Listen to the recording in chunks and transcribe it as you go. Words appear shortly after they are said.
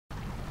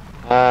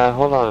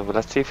Hold on, but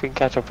let's see if we can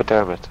catch up with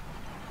Dermot.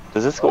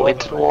 Does this go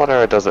into the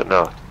water or does it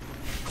not?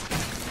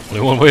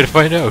 Only one way to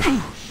find out.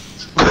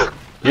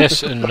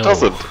 Yes and no. It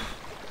doesn't.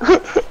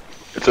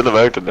 It's in the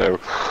mountain now.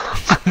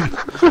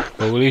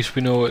 Well, at least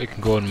we know it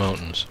can go in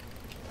mountains.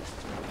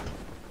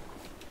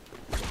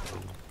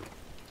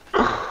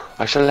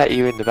 I shall let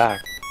you in the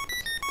back.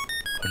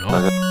 I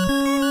know.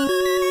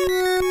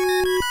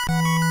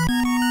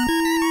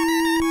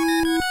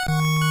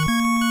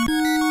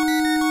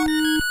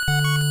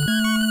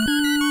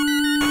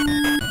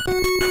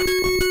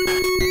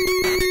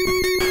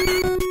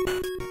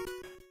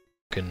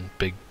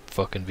 Big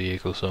fucking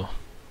vehicle, so.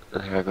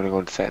 I'm gonna go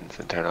into settings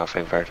and turn off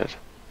inverted.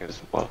 Because,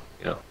 well,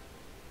 you know.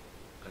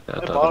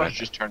 My bonnet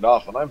just turned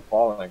off and I'm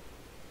falling.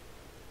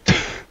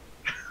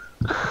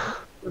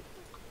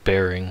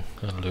 Bearing,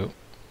 that'll do.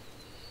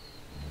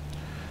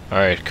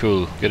 Alright,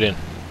 cool, get in.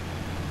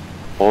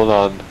 Hold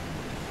on.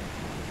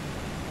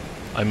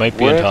 I might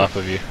be on top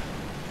of you.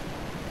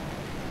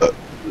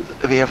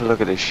 Let me have a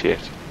look at this shit.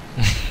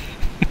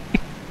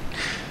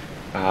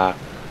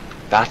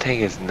 That thing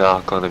is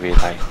not gonna be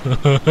like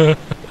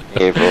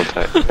able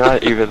to,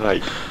 not even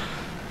like.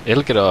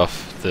 It'll get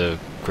off the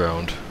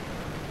ground.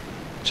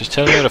 Just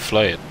tell me how to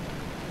fly it.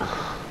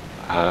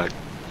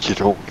 You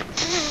don't.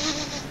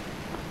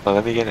 Well,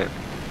 let me get in.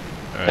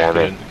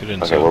 Alright, get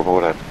in. Okay, we're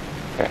both in.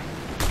 Okay.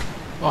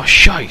 Oh,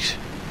 shite!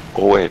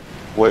 Oh wait,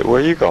 where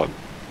are you gone?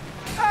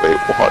 Wait,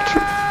 what?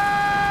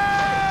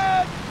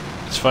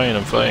 It's fine,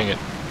 I'm flying it.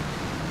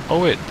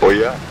 Oh wait. Oh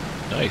yeah.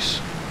 Nice.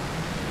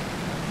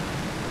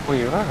 Oh,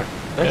 you are.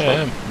 Yeah, I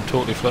am. I'm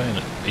totally flying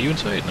it. Are you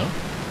inside now?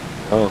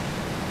 Oh.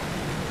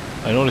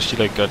 I noticed you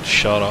like got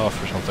shot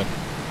off or something.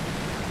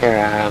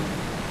 Here,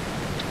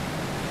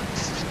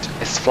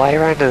 let's fly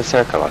around in a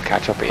circle. I'll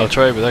catch up with you. I'll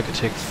try, but that could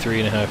take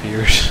 3.5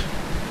 years.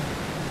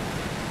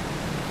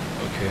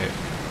 Okay,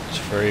 it's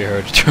very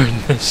hard to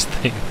turn this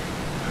thing.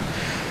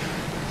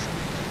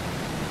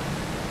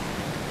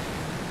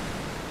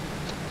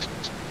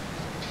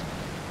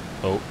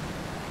 Oh.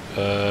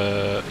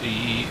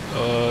 You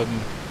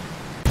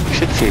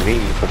should see me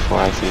before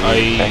I see you.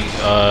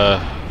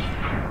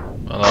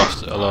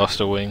 I lost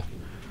a wing.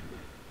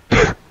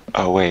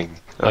 A wing.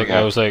 Like, Okay.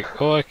 I was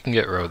like, oh, I can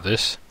get around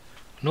this.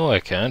 No, I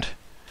can't.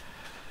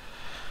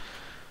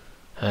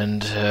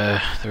 And,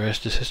 the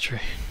rest is history.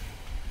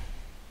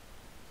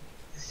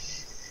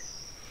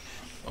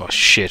 Oh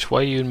shit,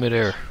 why are you in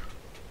midair?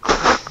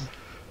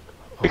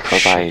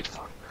 Because shit.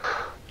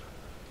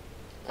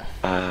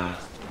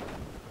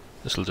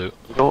 This'll do.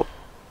 No.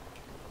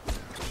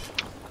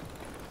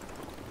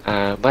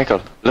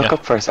 Michael, look Yeah.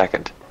 up for a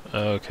second.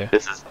 Okay.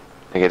 This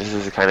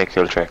is a kind of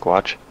cool trick.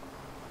 Watch.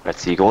 Right,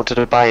 so you go into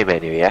the buy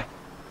menu, yeah,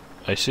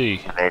 I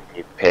see. and then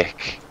you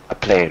pick a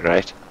plane,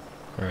 right?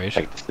 Right.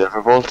 Like the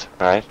Silverbolt,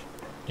 right?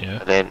 Yeah.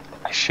 And then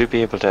I should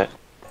be able to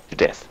do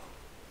this.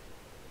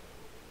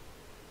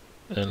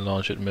 And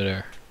launch it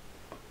midair.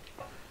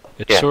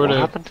 It's Yeah, sort what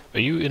of. happened? Are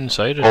you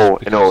inside it? Oh,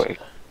 Because- no.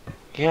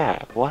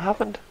 Yeah, what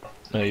happened?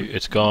 No,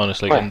 it's gone.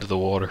 It's like Where? into the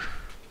water.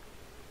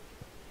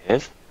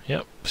 Yes?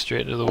 Yep,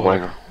 straight into the Oh my water.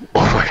 god.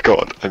 Oh my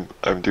god.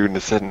 I'm doing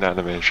the sitting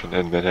animation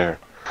in midair.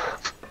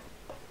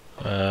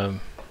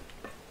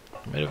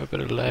 Might have a bit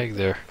of lag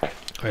there.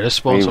 Alright, let's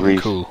spawn something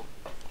cool.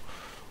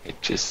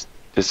 It just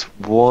this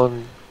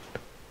one.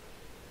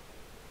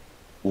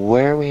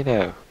 Where are we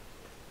now?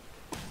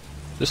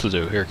 This'll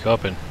do. Here,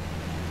 hop in.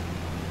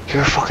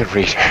 You're a fucking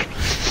retard.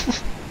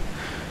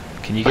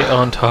 Can you get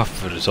on top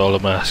of it? Is all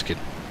I'm asking.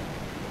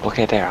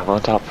 Okay, there. I'm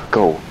on top.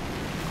 Go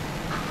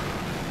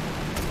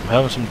I'm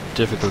having some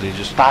difficulty.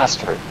 Just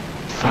faster. Hang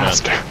on.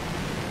 Faster.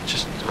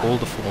 Just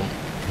hold the phone.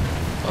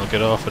 I'll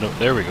get off and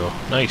there we go.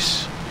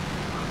 Nice.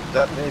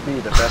 That may be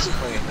the best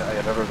plane I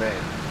have ever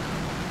made.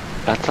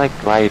 That's like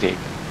gliding.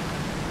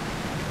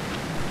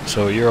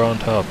 So you're on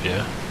top,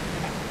 yeah?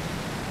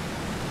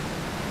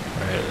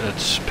 Alright,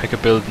 let's pick a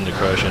building to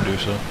crash into,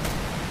 so.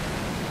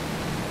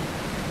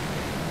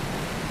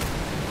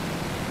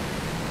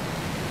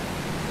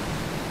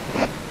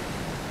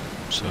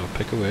 So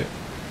pick away.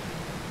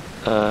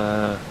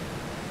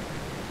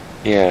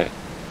 Yeah.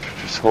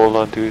 Just hold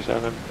on to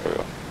 7. There we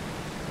go.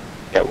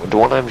 Yeah, the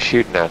one I'm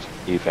shooting at,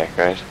 evac,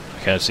 right? I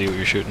can't see what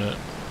you're shooting at.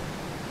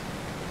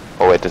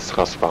 Oh wait, this is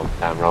cluster bomb.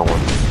 Damn, wrong one.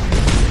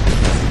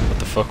 What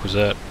the fuck was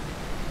that?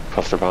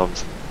 Cluster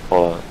bombs.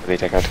 Hold on, let me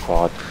take out the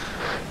quad.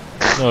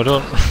 No,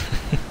 don't.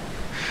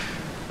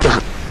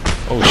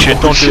 Oh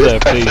shit, don't do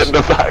that, please. That's in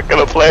the back of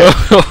the plane.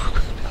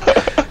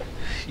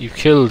 You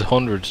killed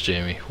hundreds,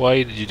 Jamie.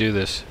 Why did you do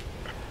this?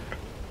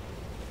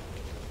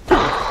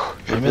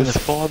 I'm in the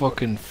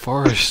fucking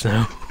forest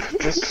now.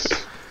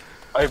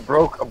 I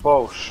broke a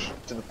boat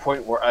to the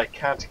point where I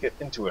can't get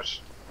into it.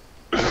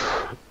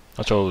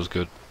 That's always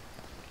good.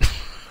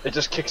 It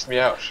just kicks me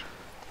out.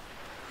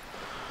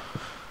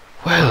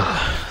 Well,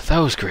 that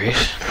was great.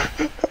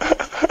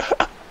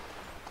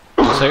 It's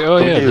like, oh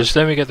yeah, just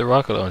let me get the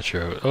rocket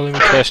launcher out. Oh, let me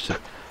test it.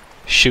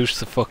 Shoots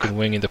the fucking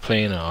wing of the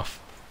plane off.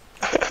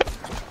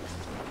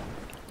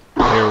 Here,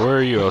 where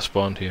are you? I'll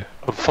spawn to you.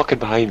 I'm fucking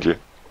behind you.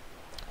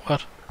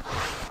 What?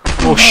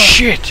 Oh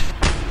shit!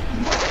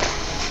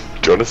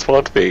 Do you want to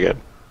spawn to me again?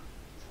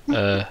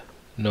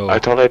 No. I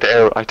thought I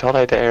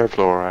had the air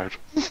blower out.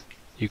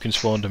 You can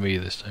spawn to me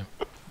this time.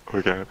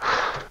 Okay.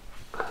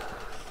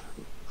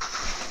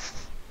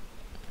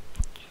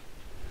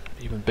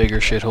 Even bigger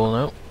shithole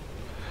now.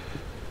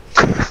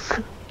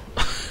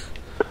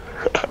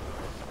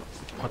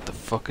 What the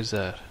fuck is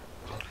that?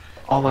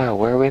 Oh wow,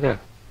 where are we now?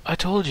 I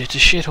told you, it's a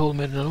shithole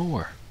middle of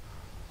nowhere.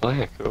 Oh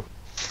yeah, cool.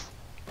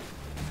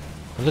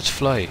 Well, let's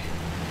fly.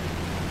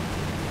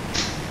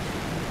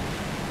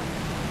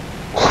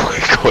 Oh my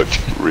god,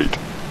 you read.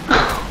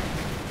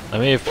 I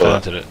may have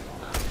planted it.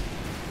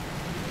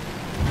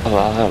 Oh,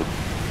 I'll help.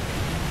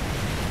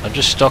 I'm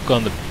just stuck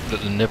on the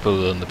little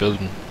nipple on the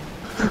building.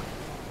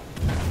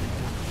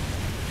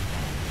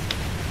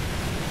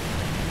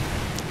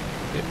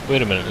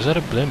 Wait a minute, is that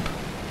a blimp?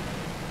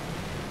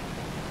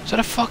 Is that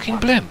a fucking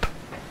blimp?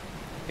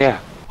 Yeah.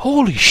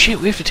 Holy shit,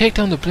 we have to take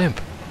down the blimp.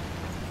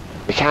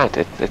 We can't,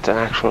 it's an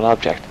actual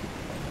object.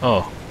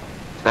 Oh.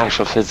 An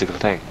actual physical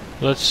thing.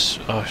 Let's...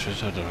 oh shit.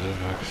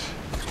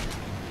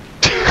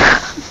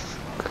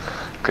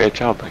 Great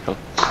job, Michael.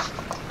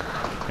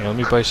 Hang on,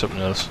 let me buy something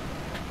else.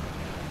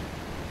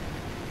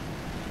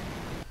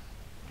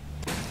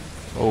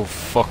 Oh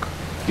fuck.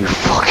 You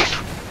fucking...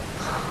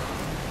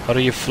 How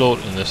do you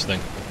float in this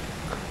thing?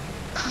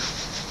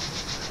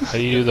 How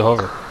do you do the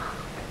hover?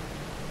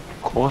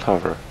 What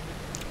hover?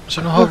 There's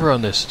no hover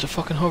on this, it's a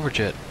fucking hover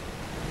jet.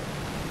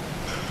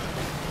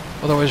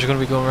 Otherwise you're gonna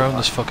be going around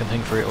this fucking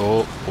thing for...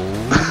 oh.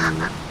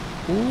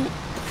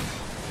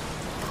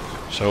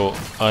 So,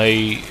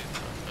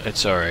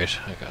 it's alright,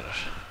 I got it.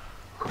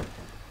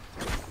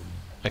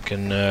 I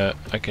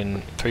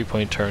can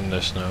 3-point turn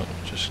this now,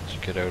 just to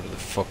get out of the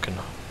fucking...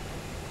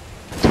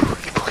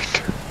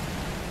 3-pointer.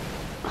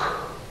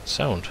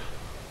 Sound.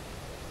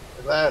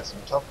 Hey lads,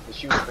 I'm top of the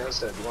huge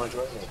mainstand. Do you want to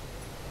join me?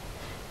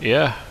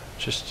 Yeah,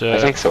 just I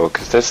think so,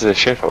 because this is a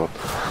shithole.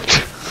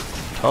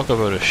 talk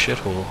about a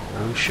shithole.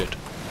 Oh shit.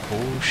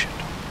 Oh shit.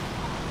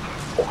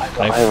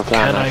 Can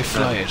I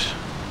fly it?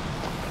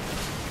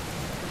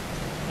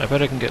 I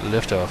bet I can get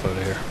lift off out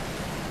of here.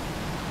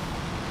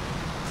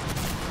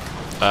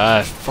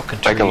 Ah, fucking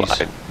trees.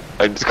 Michael,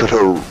 I'm just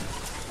gonna...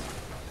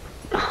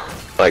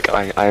 Like,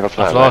 I have a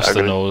plan. I've lost I'm the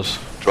gonna nose.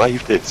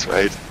 drive this,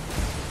 right?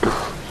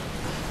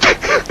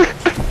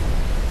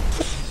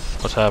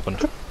 What's happened?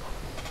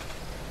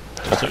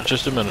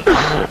 Just a minute.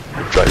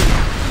 Drive.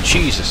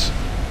 Jesus.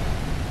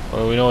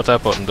 Well, we know what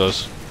that button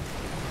does.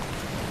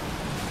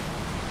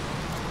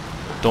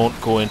 Don't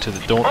go into the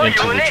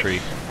tree.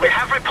 We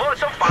have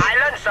reports of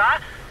violence, sir.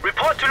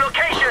 Report to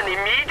location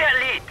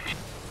immediately.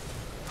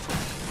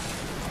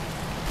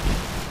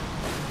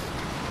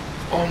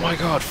 Oh my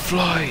god,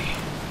 fly!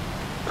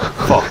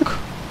 Fuck.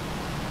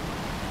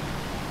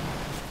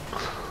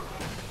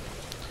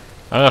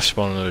 I'm gonna have to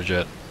spawn another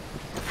jet.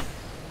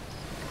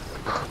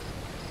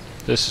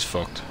 This is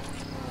fucked.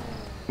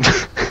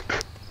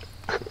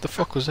 What the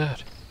fuck was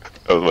that?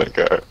 Oh my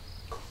god.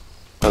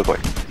 Oh my.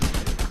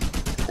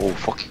 Oh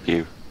fuck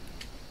you.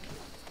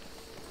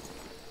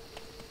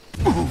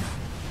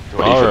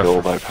 Don't even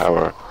know my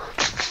power.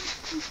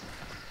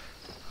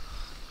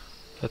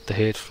 Let the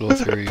hate flow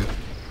through you.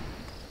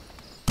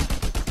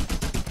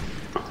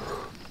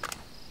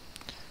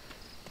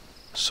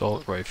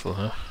 Assault rifle,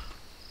 huh?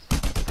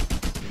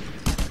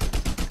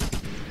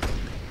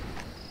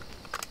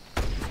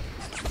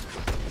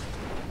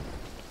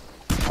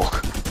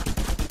 Fuck.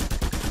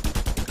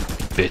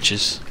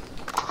 Bitches.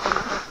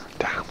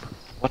 Damn.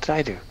 What did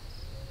I do?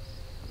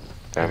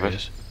 There Damn it it.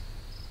 is.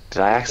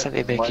 Did I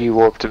accidentally make you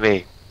warp to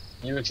me?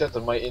 You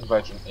accepted my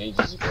invite from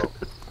ages ago.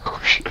 Oh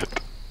shit.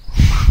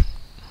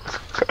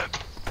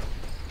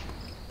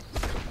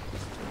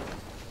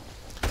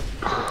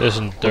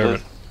 Listen,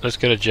 Dermot, let's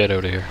get a jet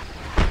out of here.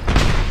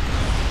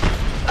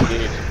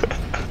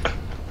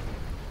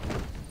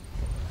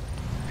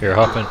 Here,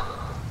 hop in.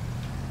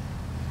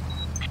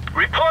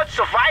 Reports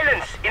of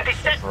violence in the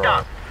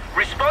sector.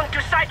 Respond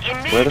to site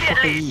immediately. Where the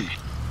fuck are you?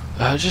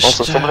 Just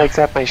Also, someone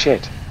accept my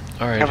shit.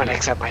 alright. Someone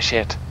accept my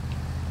shit.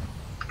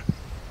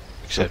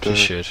 Accept his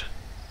shit.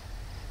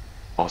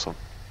 Awesome.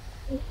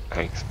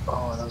 Thanks.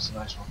 Oh, that was a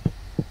nice one.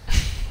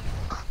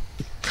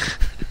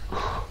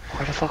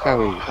 Where the fuck are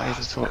we? Why is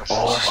it so...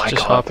 Oh my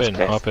Just god. hop this in,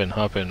 place.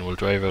 hop in, we'll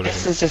drive out of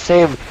This here. is the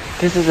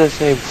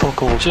same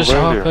fucking... Just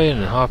hop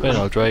in,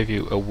 I'll drive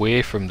you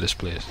away from this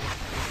place.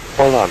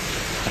 Hold on.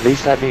 At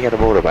least let me get a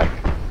motorbike.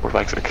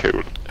 Motorbikes are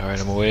cool. Alright,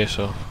 I'm away,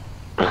 so...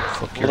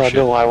 fuck your Hold on, shit.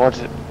 no, I want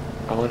to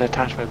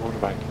attach my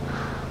motorbike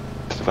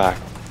to the back.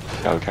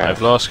 Okay.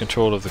 I've lost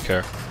control of the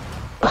car.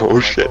 Oh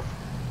shit.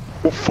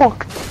 Oh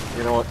fuck.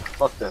 You know what?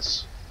 Fuck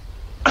this.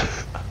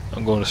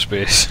 I'm going to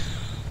space.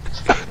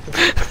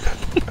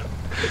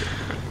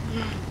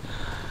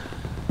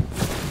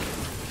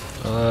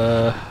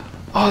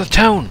 Oh, the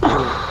town!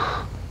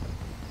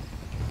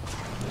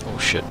 Oh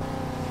shit.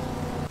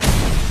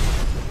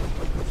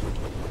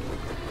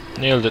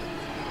 Nailed it.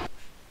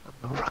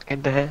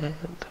 Rockin' hand.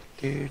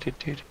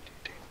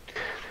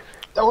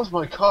 That was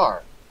my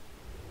car.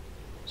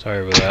 Sorry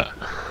about that.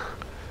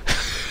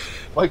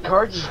 My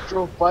car just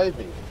drove by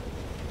me.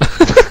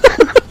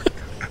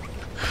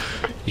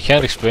 You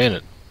can't explain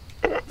it.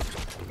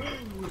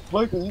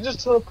 Michael, you just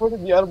teleported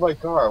me out of my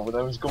car when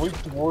I was going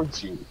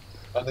towards you,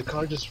 and the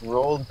car just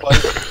rolled by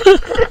me.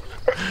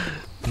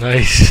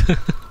 Nice.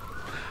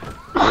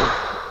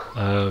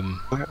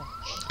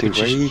 Dude,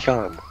 where are you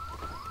going?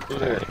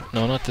 Here.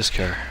 No, not this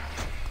car.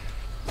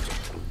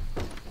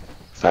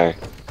 Sorry.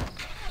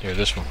 Here,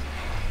 this one.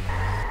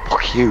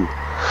 Fuck you.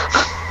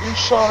 You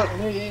shot at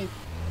me.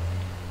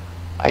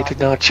 I did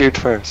not shoot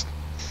first.